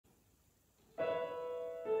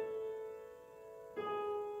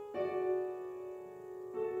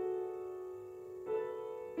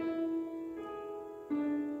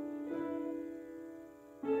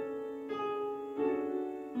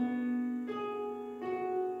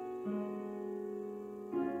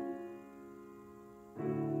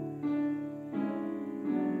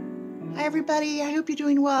Hi, everybody. I hope you're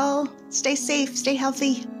doing well. Stay safe, stay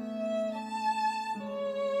healthy.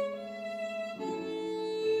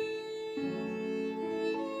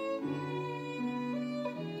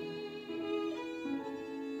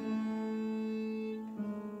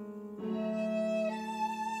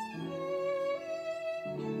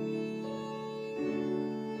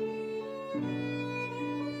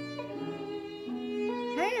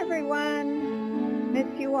 Hi, everyone.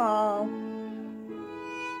 Miss you all.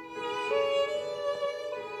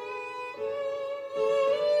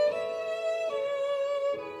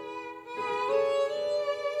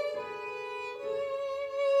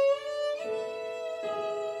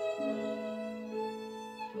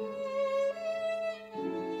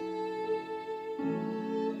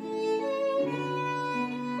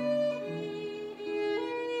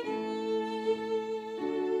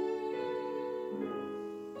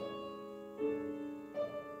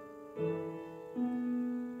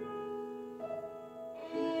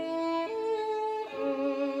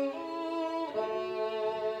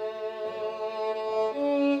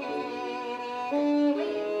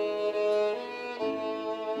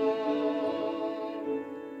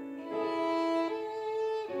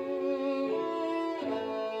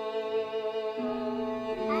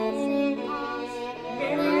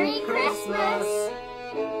 Merry Christmas!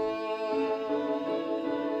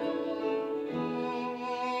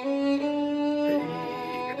 Hey,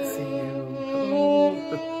 good to see you. Hello.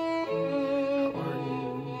 How are you?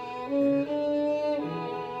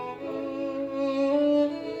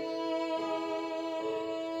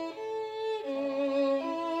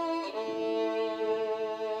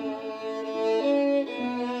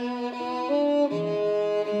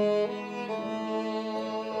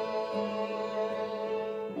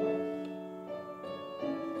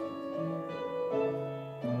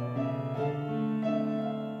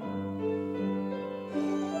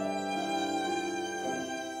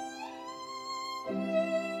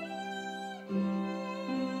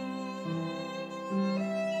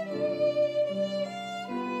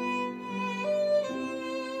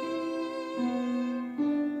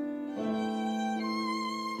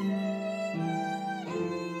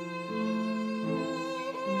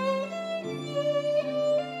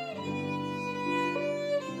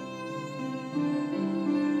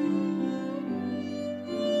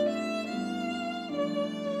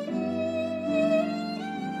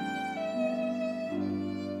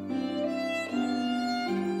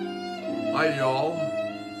 Hi, y'all.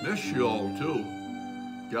 Miss you all, too.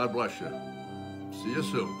 God bless you. See you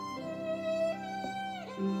soon.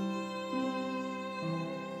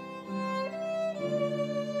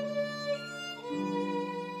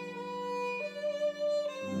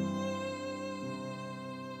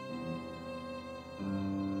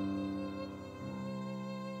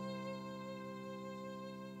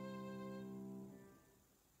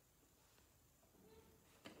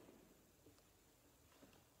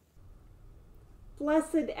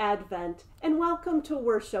 Blessed Advent, and welcome to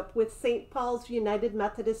worship with St. Paul's United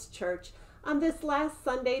Methodist Church on this last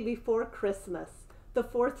Sunday before Christmas, the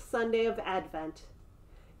fourth Sunday of Advent.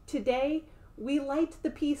 Today, we light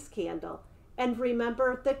the peace candle and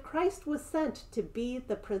remember that Christ was sent to be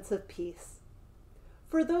the Prince of Peace.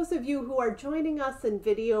 For those of you who are joining us in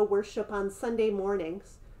video worship on Sunday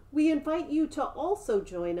mornings, we invite you to also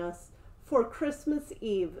join us for Christmas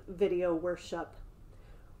Eve video worship.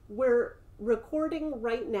 We're recording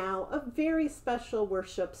right now a very special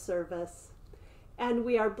worship service, and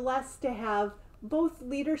we are blessed to have both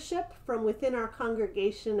leadership from within our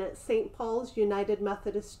congregation at St. Paul's United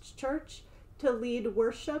Methodist Church to lead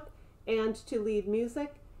worship and to lead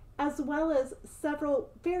music, as well as several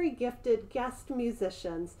very gifted guest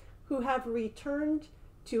musicians who have returned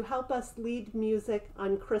to help us lead music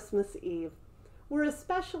on Christmas Eve. We're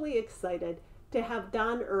especially excited to have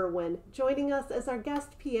Don Irwin joining us as our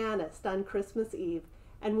guest pianist on Christmas Eve,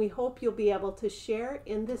 and we hope you'll be able to share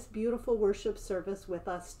in this beautiful worship service with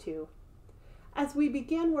us too. As we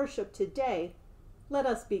begin worship today, let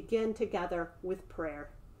us begin together with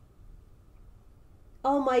prayer.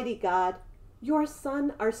 Almighty God, your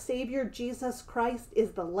Son, our Savior Jesus Christ,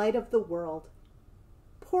 is the light of the world.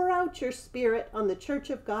 Pour out your Spirit on the Church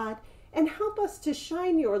of God and help us to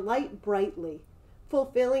shine your light brightly,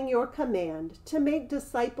 fulfilling your command to make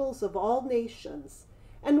disciples of all nations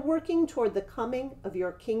and working toward the coming of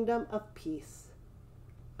your kingdom of peace.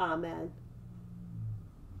 Amen.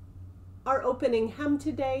 Our opening hymn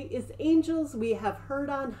today is Angels We Have Heard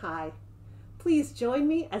on High. Please join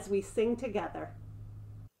me as we sing together.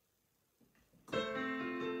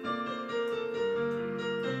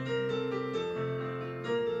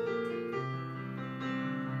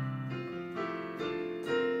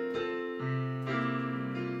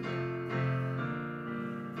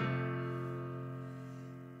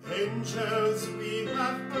 angels we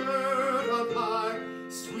have heard on high,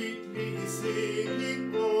 sweetly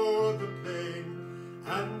singing o'er the plain,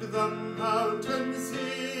 and the mountains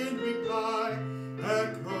in reply,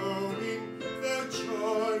 echoing their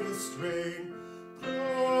joyous strain.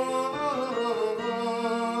 Gloria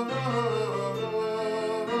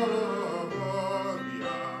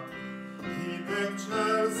in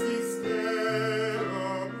excelsis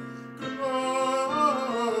Deo, Gloria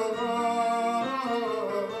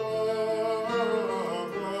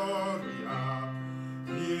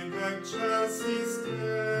in excelsis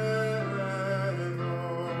Deo.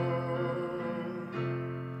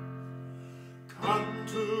 Come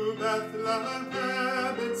to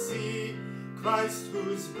Bethlehem and see Christ,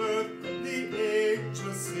 whose birth the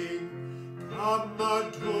angels sing. Come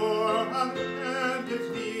adore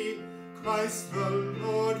attentively Christ the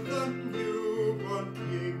Lord, the newborn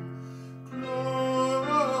King.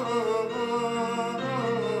 Gloria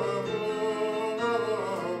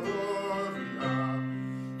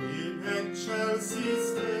in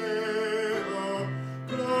excelsis Deo,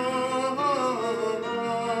 Gloria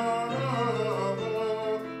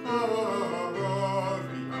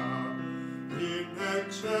in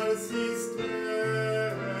excelsis Deo.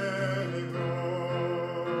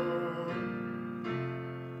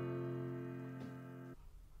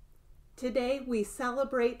 Today we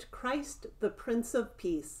celebrate Christ, the Prince of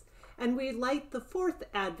Peace, and we light the fourth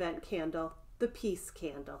Advent candle, the Peace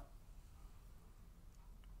Candle.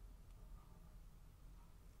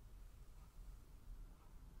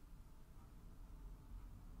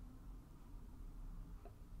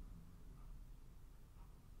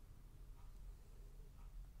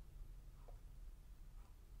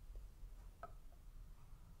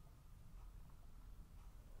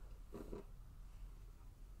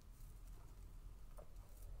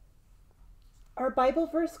 Our Bible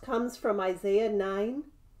verse comes from Isaiah 9,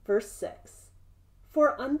 verse 6.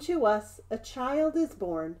 For unto us a child is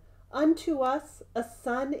born, unto us a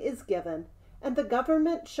son is given, and the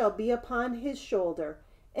government shall be upon his shoulder,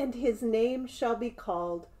 and his name shall be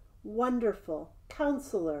called Wonderful,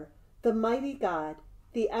 Counselor, the Mighty God,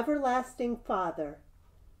 the Everlasting Father,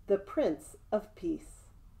 the Prince of Peace.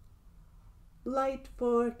 Light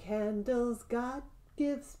for candles, God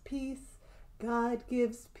gives peace, God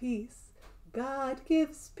gives peace. God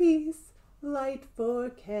gives peace, light for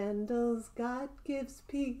candles, God gives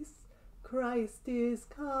peace, Christ is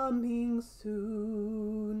coming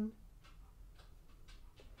soon.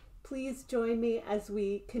 Please join me as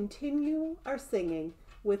we continue our singing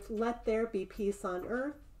with Let There Be Peace on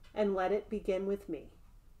Earth, and let it begin with me.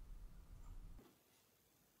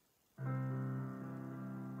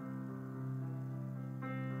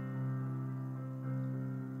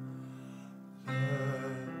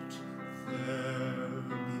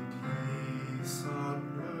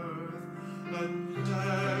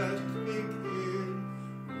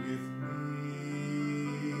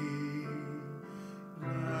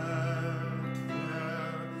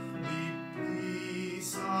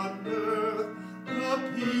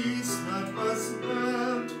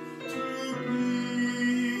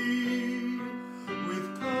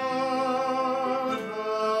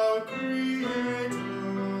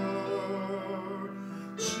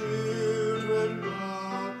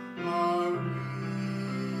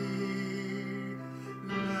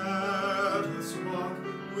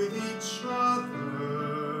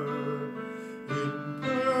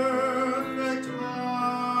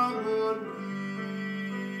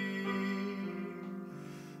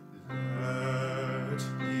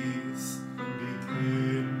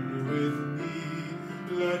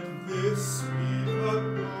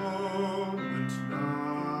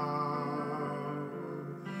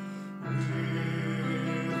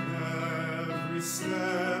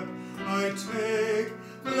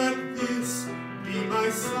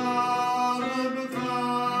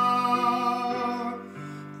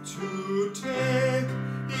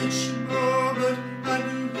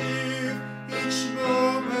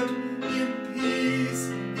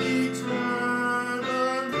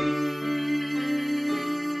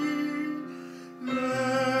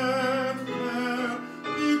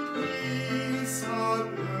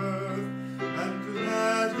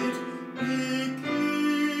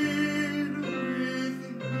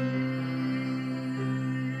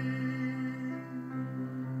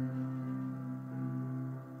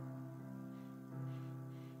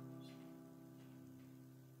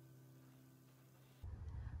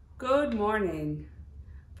 Good morning.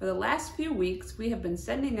 For the last few weeks, we have been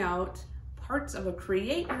sending out parts of a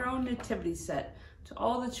Create Your Own Nativity set to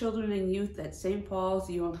all the children and youth at St. Paul's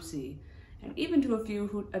UMC, and even to a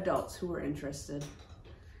few adults who were interested.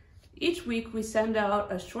 Each week we send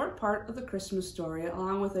out a short part of the Christmas story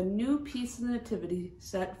along with a new piece of the nativity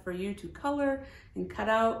set for you to color and cut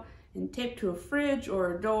out and tape to a fridge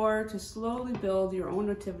or a door to slowly build your own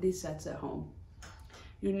nativity sets at home.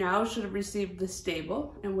 You now should have received the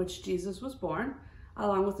stable in which Jesus was born,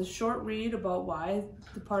 along with a short read about why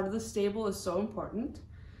the part of the stable is so important,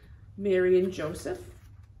 Mary and Joseph,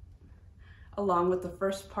 along with the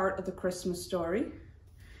first part of the Christmas story,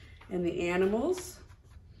 and the animals,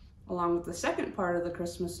 along with the second part of the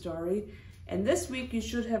Christmas story. And this week you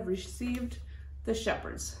should have received the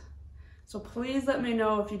shepherds. So please let me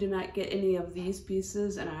know if you did not get any of these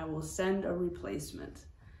pieces and I will send a replacement.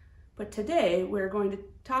 But today we're going to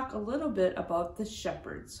talk a little bit about the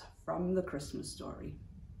shepherds from the Christmas story.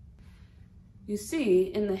 You see,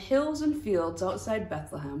 in the hills and fields outside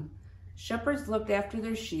Bethlehem, shepherds looked after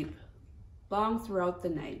their sheep long throughout the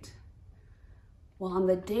night. Well, on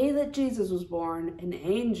the day that Jesus was born, an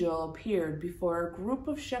angel appeared before a group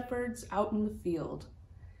of shepherds out in the field,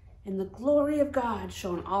 and the glory of God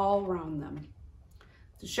shone all around them.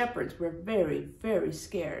 The shepherds were very, very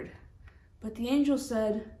scared, but the angel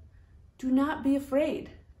said, "Do not be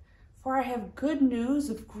afraid, for I have good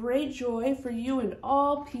news of great joy for you and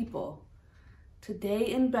all people. Today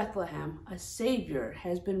in Bethlehem, a Savior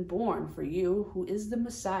has been born for you, who is the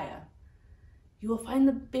Messiah. You will find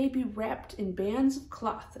the baby wrapped in bands of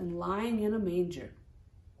cloth and lying in a manger."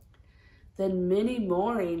 Then many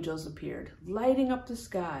more angels appeared, lighting up the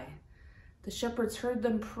sky. The shepherds heard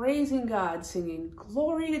them praising God, singing,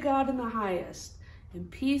 "Glory to God in the highest, and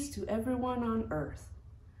peace to everyone on earth."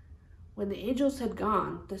 When the angels had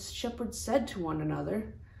gone, the shepherds said to one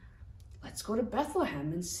another, "Let's go to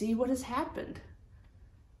Bethlehem and see what has happened."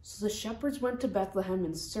 So the shepherds went to Bethlehem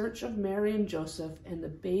in search of Mary and Joseph and the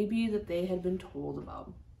baby that they had been told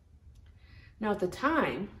about. Now at the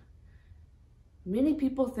time, many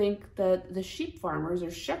people think that the sheep farmers or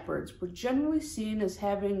shepherds were generally seen as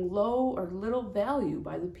having low or little value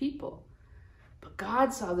by the people. But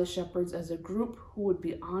God saw the shepherds as a group who would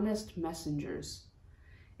be honest messengers.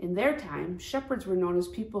 In their time, shepherds were known as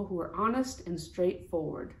people who were honest and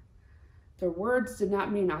straightforward. Their words did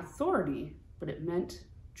not mean authority, but it meant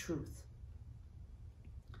truth.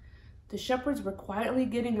 The shepherds were quietly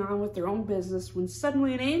getting on with their own business when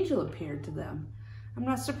suddenly an angel appeared to them. I'm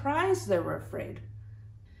not surprised they were afraid.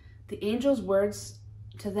 The angel's words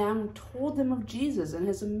to them told them of Jesus and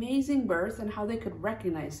his amazing birth and how they could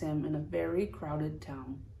recognize him in a very crowded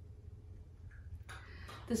town.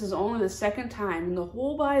 This is only the second time in the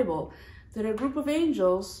whole Bible that a group of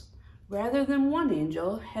angels, rather than one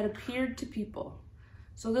angel, had appeared to people.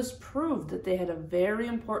 So this proved that they had a very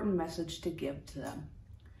important message to give to them.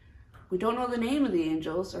 We don't know the name of the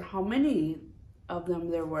angels or how many of them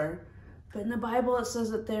there were, but in the Bible it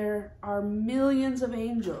says that there are millions of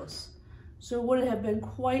angels. So it would have been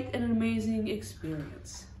quite an amazing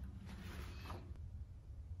experience.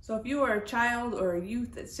 So if you are a child or a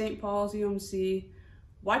youth at St. Paul's UMC,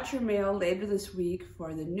 watch your mail later this week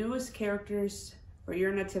for the newest characters for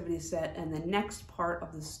your nativity set and the next part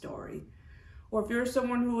of the story. Or if you're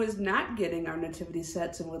someone who is not getting our nativity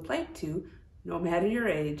sets and would like to, no matter your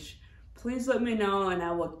age, please let me know and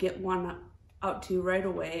I will get one out to you right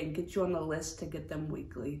away and get you on the list to get them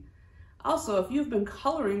weekly. Also, if you've been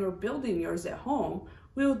coloring or building yours at home,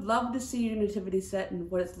 we would love to see your nativity set and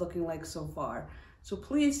what it's looking like so far. So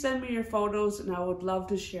please send me your photos and I would love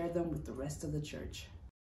to share them with the rest of the church.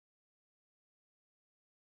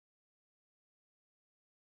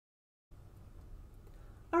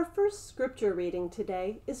 Our first scripture reading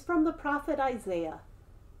today is from the prophet Isaiah,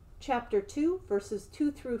 chapter 2, verses 2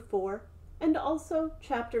 through 4, and also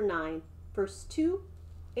chapter 9, verse 2,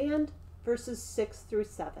 and verses 6 through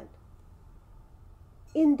 7.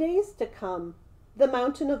 In days to come, the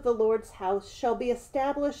mountain of the Lord's house shall be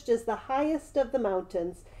established as the highest of the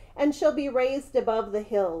mountains, and shall be raised above the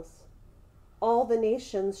hills. All the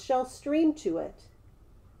nations shall stream to it.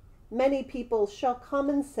 Many people shall come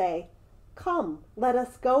and say, "Come, let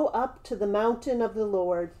us go up to the mountain of the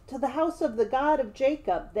Lord, to the house of the God of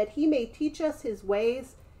Jacob, that he may teach us his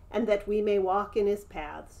ways, and that we may walk in his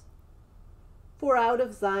paths. For out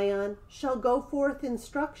of Zion shall go forth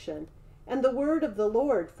instruction, and the word of the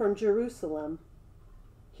Lord from Jerusalem.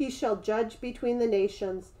 He shall judge between the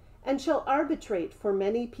nations, and shall arbitrate for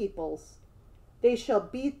many peoples. They shall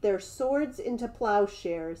beat their swords into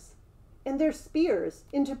plowshares, and their spears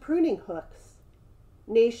into pruning hooks.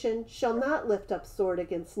 Nation shall not lift up sword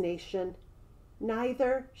against nation,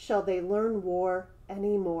 neither shall they learn war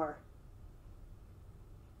any more."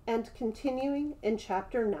 And continuing in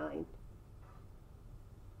chapter 9.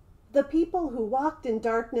 The people who walked in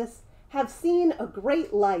darkness have seen a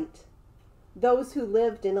great light. Those who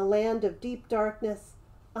lived in a land of deep darkness,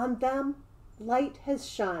 on them light has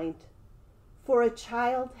shined. For a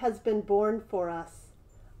child has been born for us,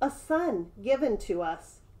 a son given to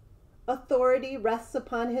us. Authority rests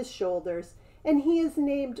upon his shoulders, and he is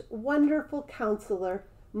named Wonderful Counselor,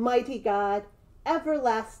 Mighty God,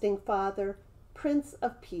 Everlasting Father, Prince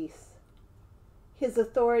of Peace. His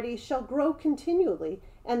authority shall grow continually,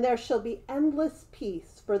 and there shall be endless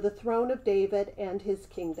peace for the throne of David and his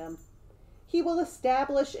kingdom. He will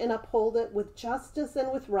establish and uphold it with justice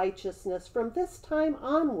and with righteousness from this time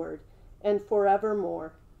onward and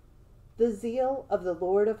forevermore. The zeal of the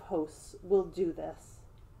Lord of hosts will do this.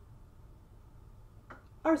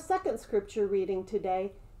 Our second scripture reading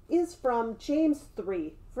today is from James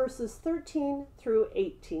 3, verses 13 through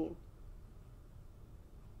 18.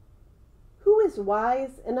 Who is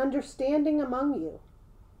wise and understanding among you?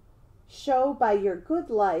 Show by your good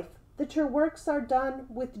life that your works are done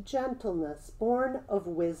with gentleness, born of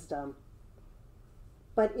wisdom.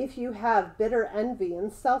 But if you have bitter envy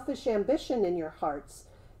and selfish ambition in your hearts,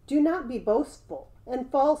 do not be boastful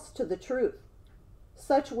and false to the truth.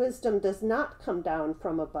 Such wisdom does not come down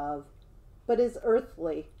from above, but is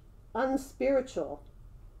earthly, unspiritual,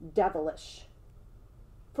 devilish.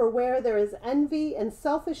 For where there is envy and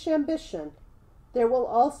selfish ambition, there will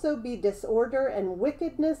also be disorder and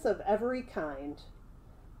wickedness of every kind.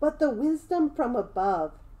 But the wisdom from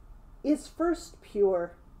above is first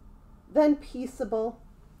pure, then peaceable,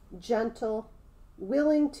 gentle,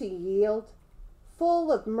 willing to yield,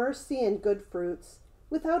 full of mercy and good fruits,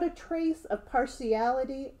 without a trace of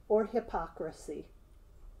partiality or hypocrisy.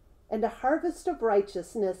 And a harvest of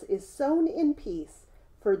righteousness is sown in peace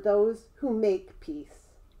for those who make peace.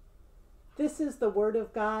 This is the word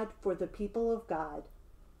of God for the people of God.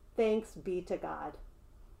 Thanks be to God.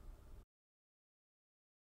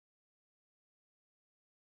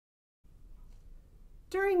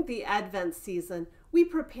 During the Advent season, we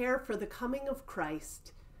prepare for the coming of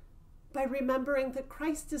Christ by remembering that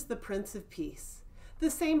Christ is the Prince of Peace. The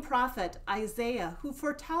same prophet, Isaiah, who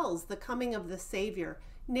foretells the coming of the Savior,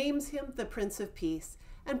 names him the Prince of Peace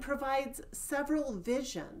and provides several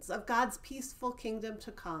visions of God's peaceful kingdom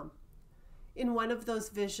to come. In one of those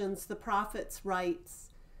visions, the prophet writes,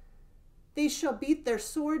 "They shall beat their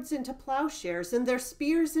swords into plowshares and their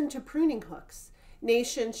spears into pruning hooks.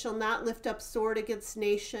 Nation shall not lift up sword against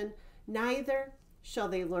nation, neither shall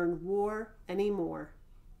they learn war anymore."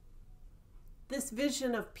 This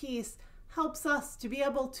vision of peace helps us to be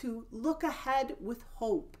able to look ahead with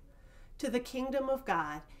hope to the kingdom of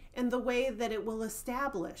God and the way that it will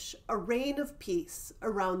establish a reign of peace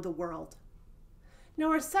around the world.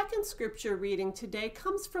 Now, our second scripture reading today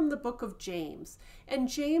comes from the book of James, and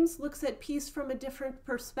James looks at peace from a different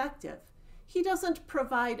perspective. He doesn't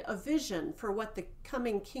provide a vision for what the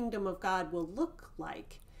coming kingdom of God will look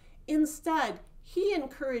like. Instead, he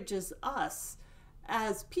encourages us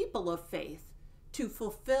as people of faith to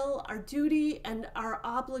fulfill our duty and our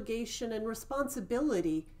obligation and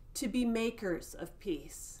responsibility to be makers of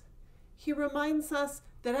peace. He reminds us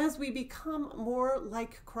that as we become more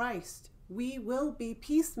like Christ, we will be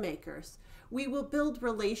peacemakers. We will build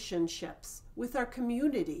relationships with our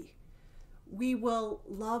community. We will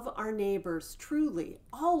love our neighbors truly,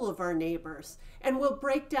 all of our neighbors, and will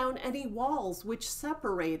break down any walls which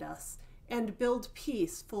separate us and build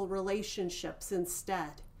peaceful relationships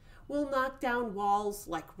instead. We'll knock down walls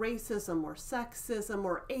like racism or sexism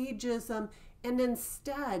or ageism and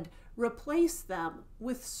instead replace them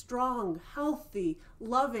with strong, healthy,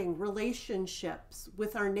 loving relationships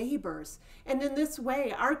with our neighbors. And in this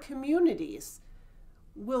way, our communities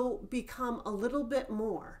will become a little bit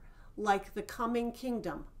more like the coming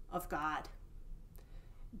kingdom of God.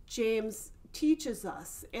 James teaches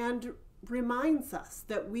us and reminds us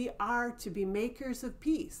that we are to be makers of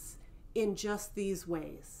peace in just these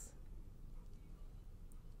ways.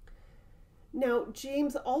 Now,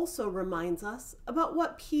 James also reminds us about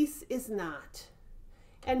what peace is not.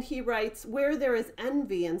 And he writes, "Where there is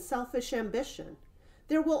envy and selfish ambition,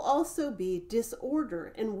 there will also be disorder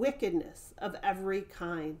and wickedness of every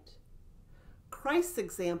kind." Christ's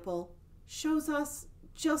example shows us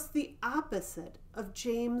just the opposite of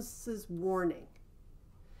James's warning.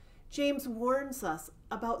 James warns us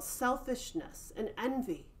about selfishness and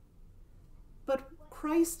envy. But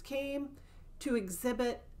Christ came to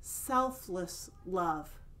exhibit selfless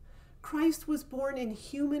love. Christ was born in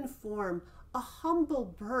human form, a humble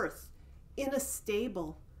birth in a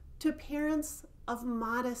stable, to parents of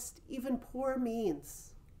modest, even poor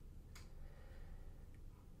means.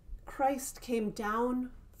 Christ came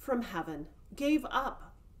down from heaven, gave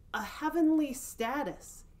up a heavenly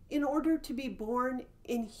status in order to be born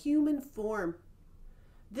in human form.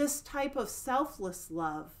 This type of selfless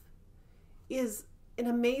love is an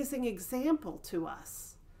amazing example to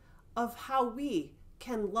us of how we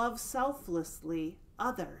can love selflessly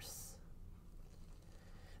others.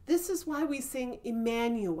 This is why we sing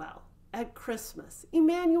Emmanuel at Christmas.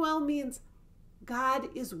 Emmanuel means God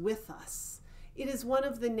is with us. It is one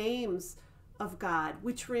of the names of God,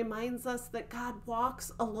 which reminds us that God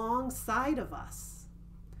walks alongside of us.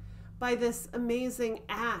 By this amazing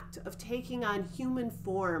act of taking on human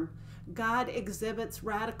form, God exhibits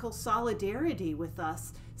radical solidarity with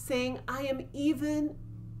us, saying, I am even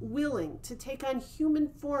willing to take on human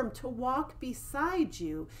form to walk beside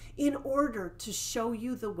you in order to show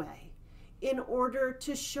you the way, in order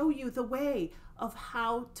to show you the way of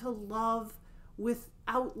how to love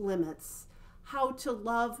without limits, how to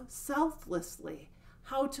love selflessly,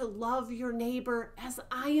 how to love your neighbor as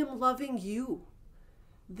I am loving you.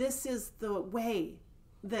 This is the way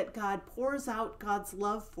that God pours out God's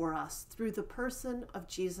love for us through the person of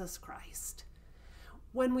Jesus Christ.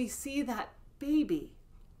 When we see that baby,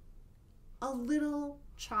 a little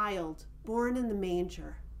child born in the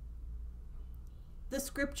manger, the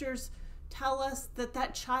scriptures tell us that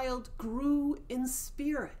that child grew in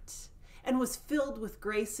spirit and was filled with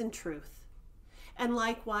grace and truth. And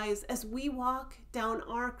likewise, as we walk down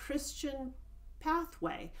our Christian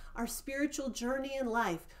pathway, our spiritual journey in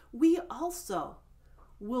life, we also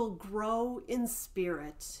will grow in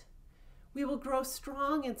spirit. We will grow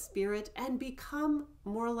strong in spirit and become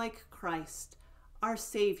more like Christ, our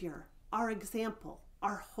Savior, our example,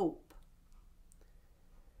 our hope.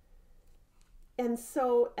 And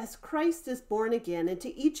so, as Christ is born again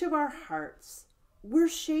into each of our hearts, we're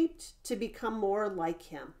shaped to become more like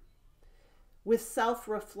Him. With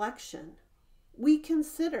self-reflection, we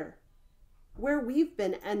consider where we've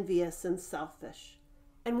been envious and selfish,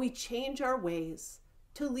 and we change our ways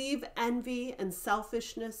to leave envy and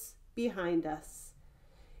selfishness behind us.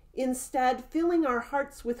 Instead, filling our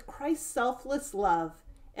hearts with Christ's selfless love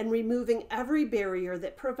and removing every barrier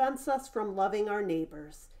that prevents us from loving our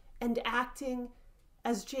neighbors and acting,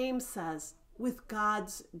 as James says, with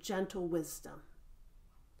God's gentle wisdom.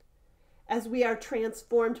 As we are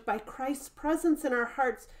transformed by Christ's presence in our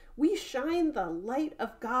hearts, we shine the light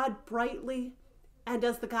of God brightly, and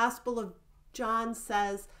as the Gospel of John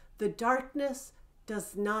says, the darkness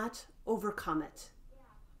does not overcome it.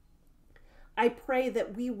 I pray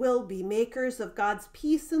that we will be makers of God's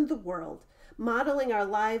peace in the world, modeling our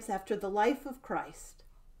lives after the life of Christ.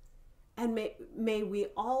 And may we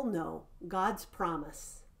all know God's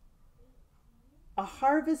promise. A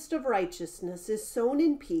harvest of righteousness is sown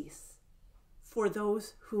in peace for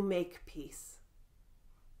those who make peace.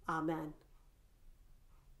 Amen.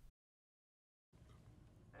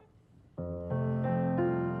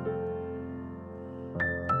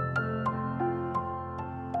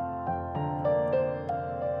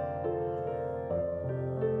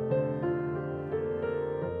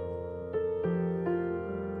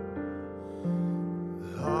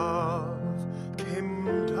 Love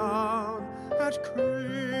came down at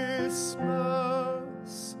Christmas.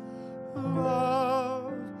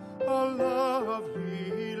 Love, a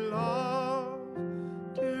lovely love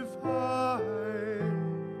divine.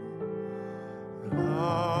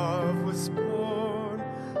 Love was born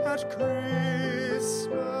at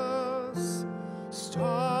Christmas.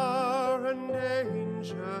 Star and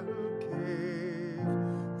angel gave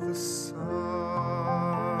the sign.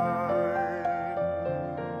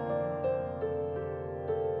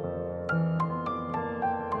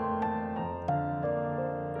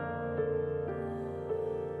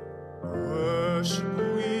 Worship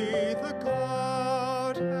we the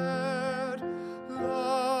Godhead,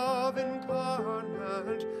 love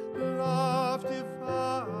incarnate, love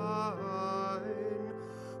divine.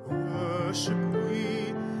 Worship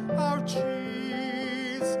we our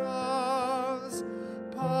Jesus,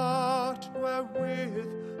 part wherewith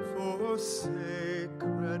for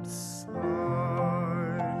sacred sign.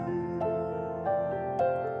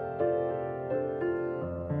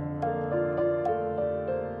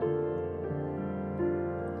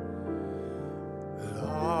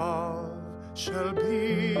 Shall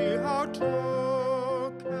be our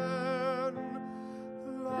token.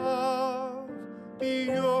 Love be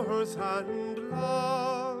yours and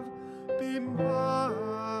love be mine.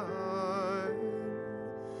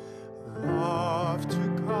 Love to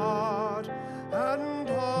God and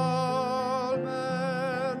all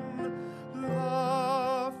men.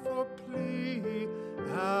 Love for plea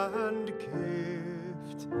and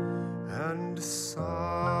gift and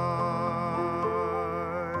sign.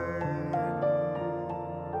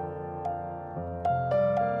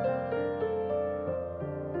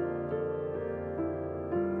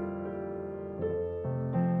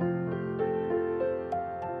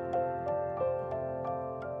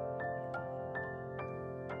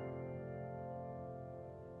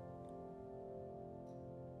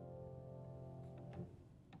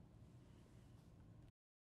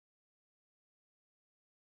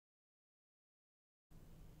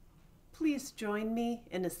 please join me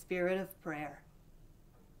in a spirit of prayer.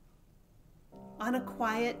 On a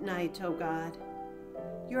quiet night, O God,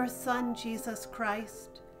 your Son, Jesus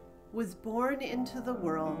Christ, was born into the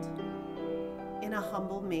world in a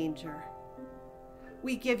humble manger.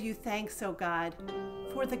 We give you thanks, O God,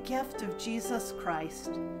 for the gift of Jesus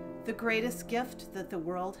Christ, the greatest gift that the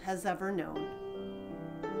world has ever known.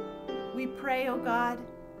 We pray, O God,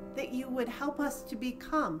 that you would help us to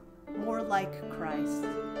become more like Christ,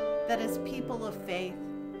 that as people of faith,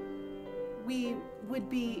 we would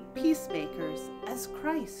be peacemakers as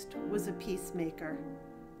Christ was a peacemaker,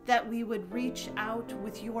 that we would reach out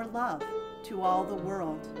with your love to all the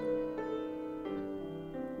world.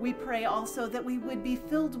 We pray also that we would be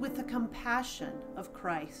filled with the compassion of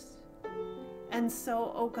Christ. And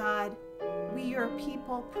so, O God, we, your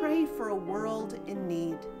people, pray for a world in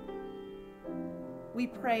need. We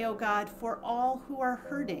pray, O God, for all who are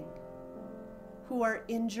hurting, who are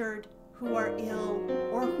injured, who are ill,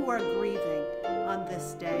 or who are grieving on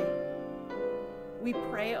this day. We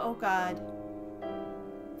pray, O God,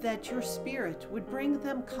 that your Spirit would bring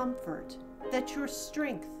them comfort, that your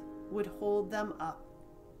strength would hold them up.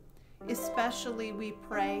 Especially we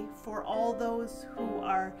pray for all those who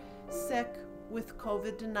are sick with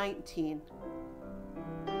COVID-19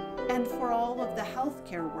 and for all of the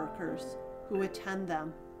healthcare workers who attend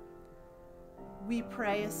them. We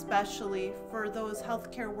pray especially for those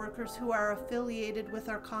healthcare workers who are affiliated with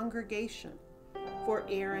our congregation, for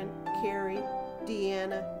Aaron, Carrie,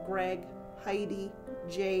 Deanna, Greg, Heidi,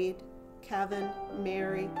 Jade, Kevin,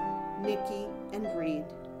 Mary, Nikki, and Reed.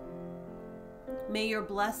 May your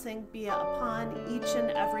blessing be upon each and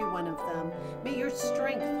every one of them. May your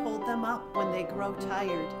strength hold them up when they grow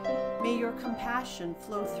tired. May your compassion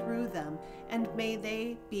flow through them, and may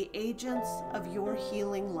they be agents of your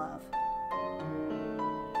healing love.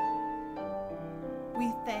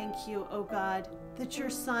 We thank you, O God, that your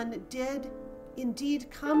Son did indeed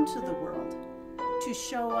come to the world to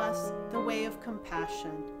show us the way of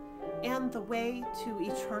compassion and the way to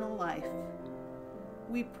eternal life.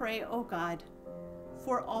 We pray, O God,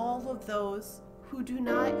 for all of those who do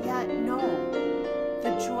not yet know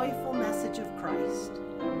the joyful message of Christ,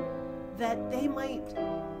 that they might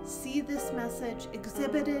see this message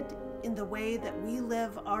exhibited in the way that we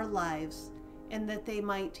live our lives, and that they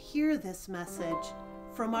might hear this message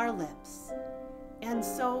from our lips. And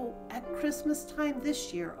so at Christmas time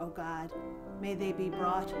this year, O God, may they be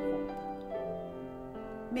brought hope.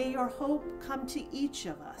 May your hope come to each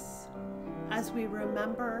of us as we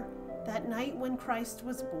remember that night when Christ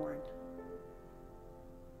was born.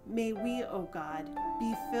 May we, O God,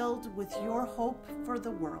 be filled with your hope for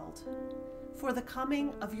the world, for the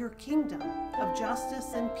coming of your kingdom of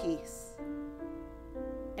justice and peace.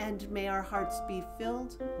 And may our hearts be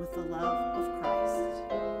filled with the love of Christ.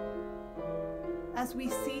 As we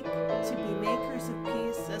seek to be makers of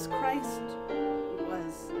peace, as Christ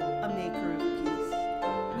was a maker of peace,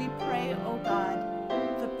 we pray, O God,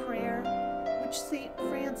 the prayer which St.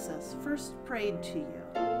 Francis first prayed to you,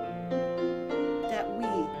 that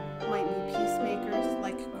we might be peacemakers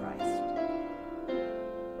like Christ.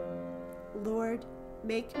 Lord,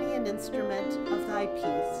 make me an instrument of thy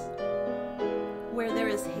peace. Where there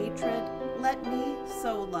is hatred, let me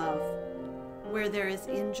sow love. Where there is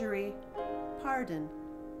injury, pardon.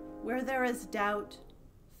 Where there is doubt,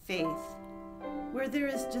 faith. Where there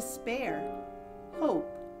is despair,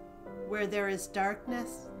 hope. Where there is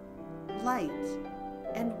darkness, light.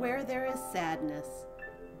 And where there is sadness,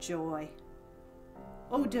 joy.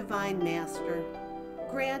 O divine Master,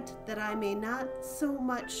 grant that I may not so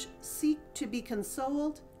much seek to be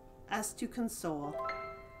consoled as to console,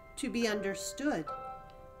 to be understood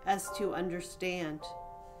as to understand,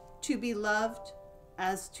 to be loved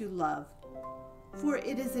as to love. For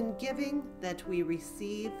it is in giving that we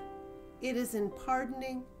receive, it is in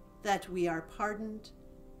pardoning that we are pardoned,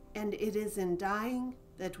 and it is in dying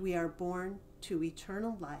that we are born to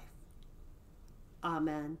eternal life.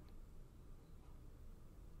 Amen.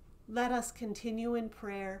 Let us continue in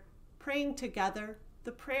prayer, praying together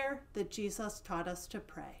the prayer that Jesus taught us to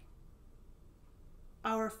pray.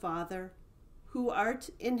 Our Father, who art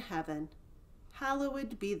in heaven,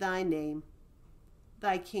 hallowed be thy name.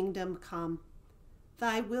 Thy kingdom come,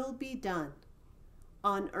 thy will be done,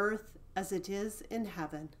 on earth as it is in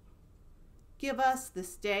heaven. Give us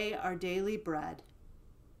this day our daily bread,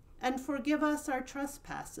 and forgive us our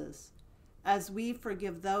trespasses, as we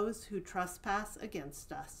forgive those who trespass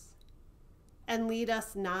against us. And lead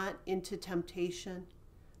us not into temptation,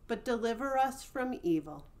 but deliver us from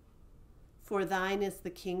evil. For thine is the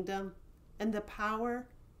kingdom, and the power,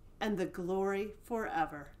 and the glory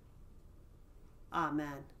forever.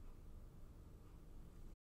 Amen.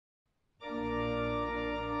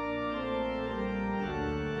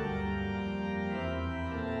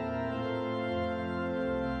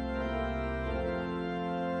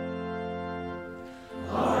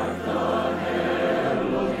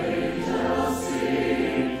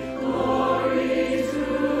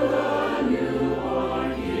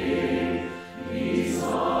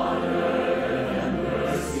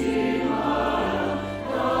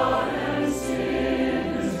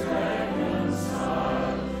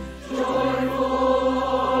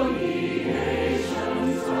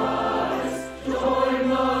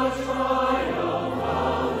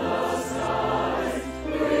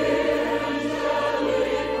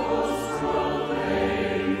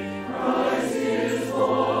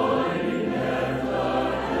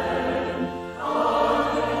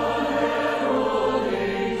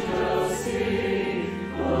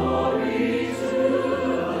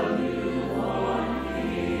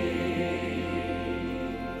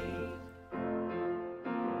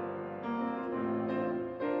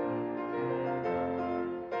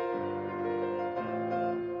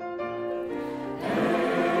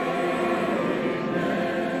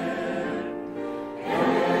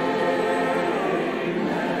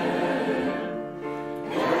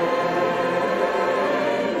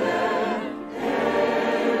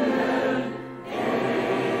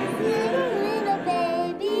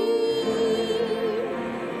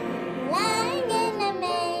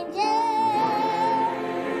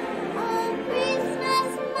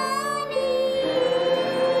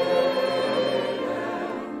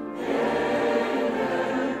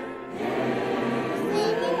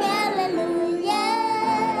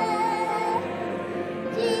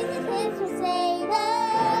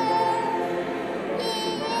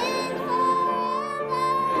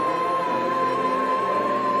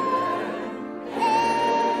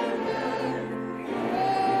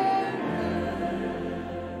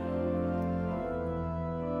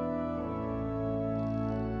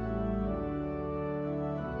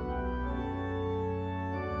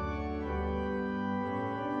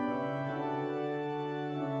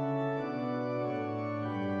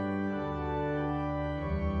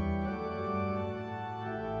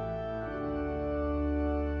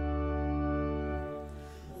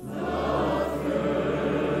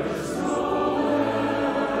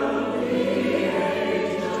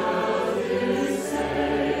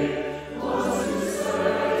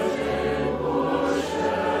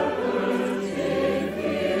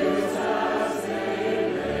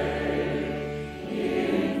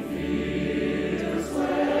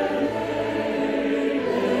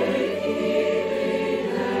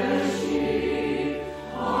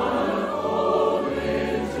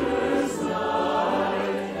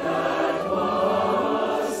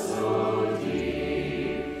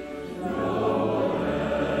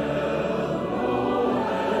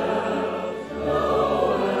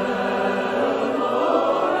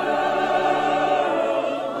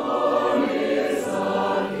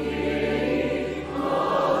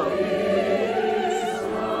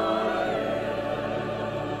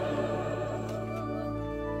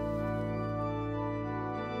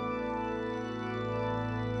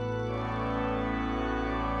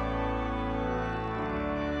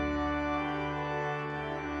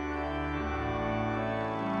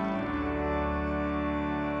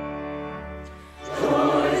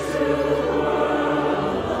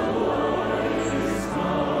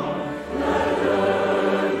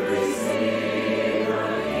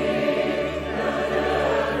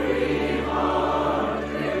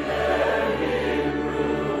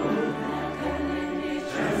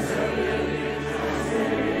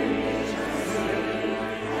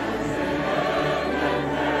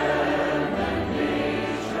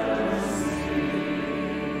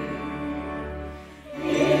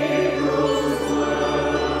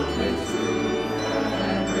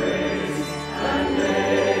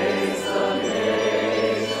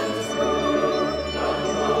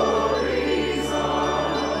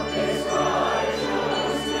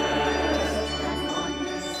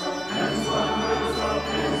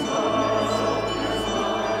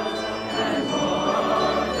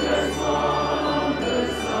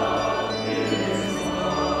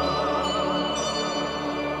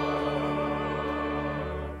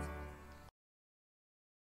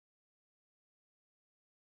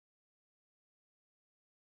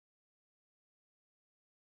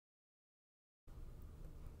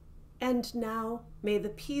 And now may the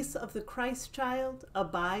peace of the Christ child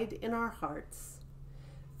abide in our hearts,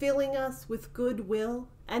 filling us with good will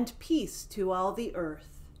and peace to all the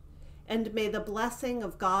earth. And may the blessing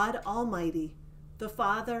of God Almighty, the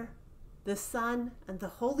Father, the Son, and the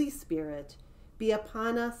Holy Spirit be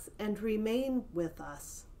upon us and remain with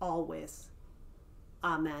us always.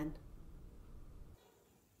 Amen.